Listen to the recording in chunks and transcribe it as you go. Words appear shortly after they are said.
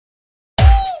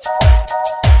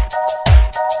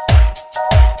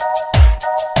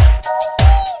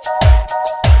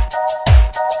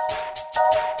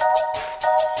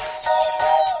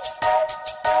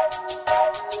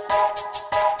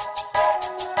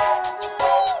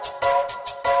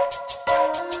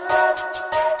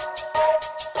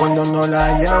cuando no la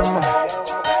llamo.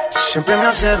 Siempre me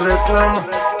hace reclamo.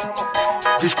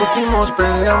 Discutimos,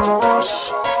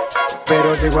 peleamos,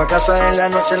 pero llego a casa en la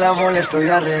noche, la molesto y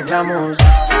arreglamos.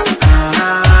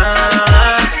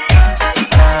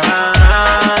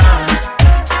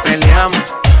 Peleamos,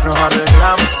 nos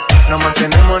arreglamos, nos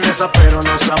mantenemos en esa, pero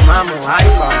nos amamos.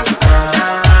 Ahí vamos.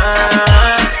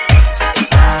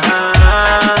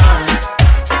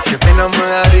 Qué pena me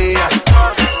daría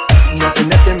no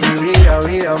tenerte en mi vida,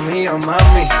 vida mía,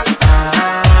 mami.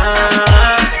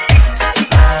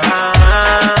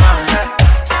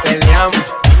 Peleamos,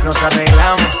 nos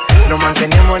arreglamos, nos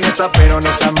mantenemos en esa, pero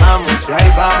nos amamos. Y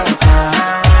ahí vamos.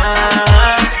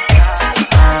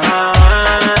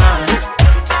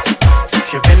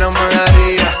 Qué pena me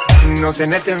daría no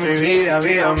tenerte en mi vida,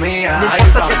 vida mía. No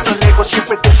importa si estás lejos,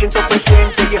 siempre te siento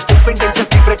presente y estoy pendiente a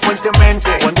ti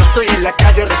frecuentemente. Cuando estoy en la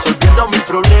calle resolviendo mis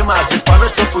problemas, es para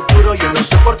nuestro futuro, yo no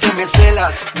sé por qué me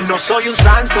celas. No soy un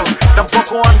santo,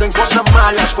 tampoco ando en cosas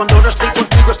malas. Cuando no estoy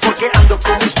contigo es porque ando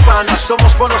con mis panas.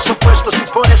 Somos polos opuestos y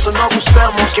por eso nos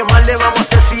gustamos. ¿Qué más le vamos a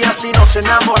hacer si así nos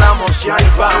enamoramos? Y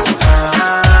ahí vamos.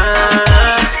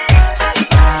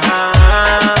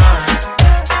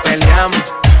 Peleamos,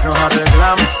 nos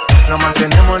arreglamos, nos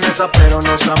mantenemos en esa, pero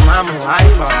nos amamos.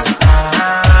 Ahí vamos.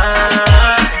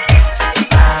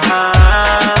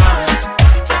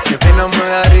 Qué pena me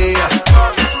daría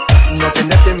no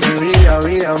tenerte en mi vida,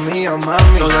 vida mía,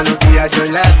 mami. Todos los días yo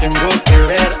la tengo que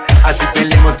ver, así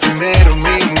peleemos primero,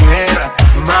 mi mujer.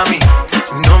 Mami,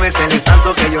 no me celes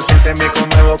tanto que yo siempre me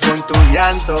conmuevo con tu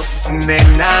llanto.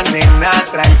 Nena, nena,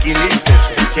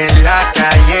 tranquilícese, que en la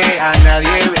calle a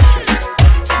nadie bese.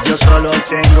 Yo solo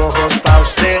tengo ojos pa'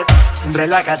 usted.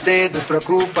 Relájate,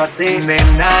 despreocúpate.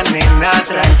 Nena, nena,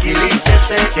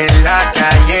 tranquilícese, que en la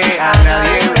calle a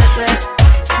nadie bese.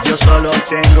 Yo solo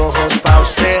tengo ojos pa'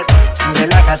 usted.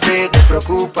 Relájate,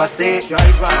 despreocúpate. Y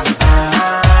ahí vamos.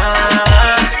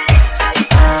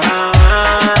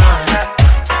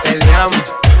 Peleamos,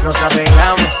 nos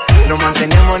arreglamos, nos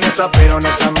mantenemos en esa, pero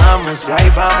nos amamos. Y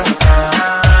ahí vamos.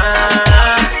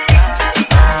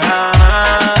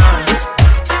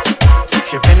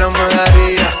 Qué pena me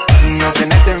daría no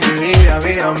tenerte en mi vida,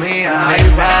 vida mía.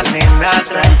 Nena, nena,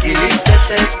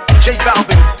 tranquilícese. J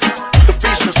Balvin, the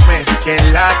businessman. Que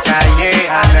en la calle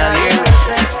a nadie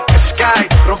bese. Sky,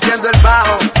 rompiendo el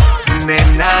bajo.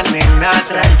 Nena, nena,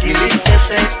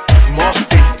 tranquilícese.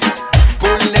 Mosty,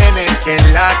 Bull nene, que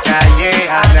en la calle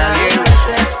a nadie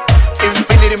bese.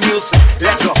 Infinity Music,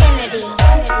 let's go.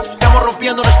 Estamos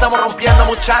rompiendo, no estamos rompiendo,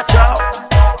 muchachos.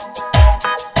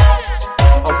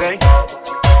 Okay,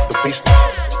 the business.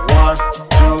 1,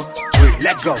 2, 3,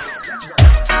 let's go.